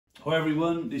Hi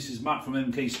everyone, this is Matt from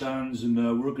MKStands, and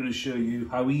we're going to show you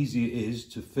how easy it is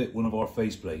to fit one of our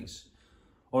faceplates.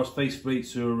 Our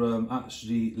faceplates are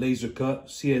actually laser cut,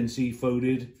 CNC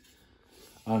folded,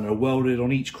 and are welded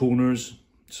on each corners,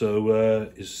 so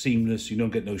it's seamless, you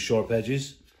don't get no sharp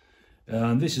edges.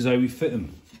 And this is how we fit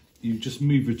them. You just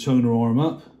move your toner arm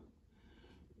up,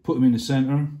 put them in the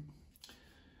center,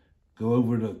 go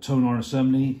over the toner arm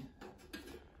assembly,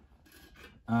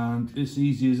 and it's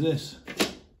easy as this.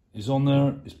 It's on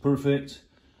there, it's perfect,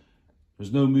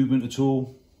 there's no movement at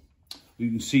all. You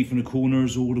can see from the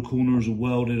corners, all the corners are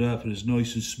welded up and it's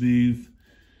nice and smooth.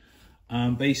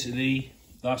 And basically,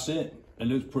 that's it. It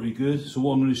looks pretty good. So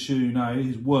what I'm going to show you now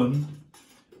is one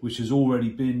which has already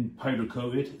been powder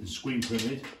coated and screen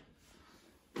printed.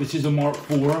 This is a Mark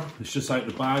IV, it's just out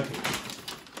the bag.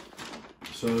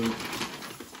 So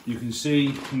you can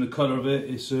see from the colour of it,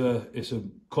 it's a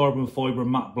carbon fibre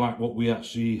matte black, what we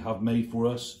actually have made for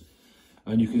us.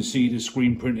 And you can see the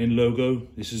screen printing logo.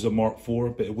 This is a Mark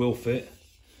IV, but it will fit.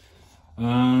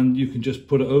 And you can just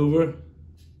put it over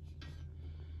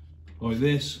like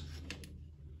this.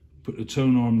 Put the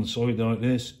toner on the side like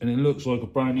this, and it looks like a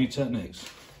brand new Technics.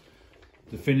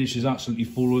 The finish is absolutely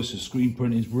flawless. The screen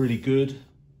printing is really good.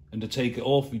 And to take it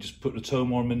off, you just put the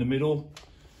toner arm in the middle.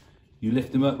 You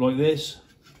lift them up like this,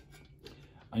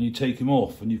 and you take them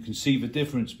off, and you can see the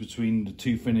difference between the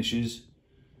two finishes.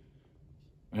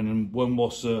 And then one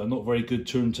was a not very good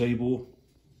turntable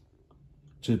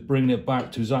to bring it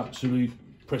back to its absolute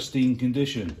pristine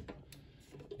condition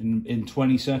in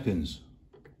 20 seconds.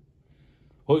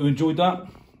 Hope you enjoyed that.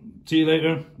 See you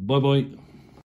later. Bye bye.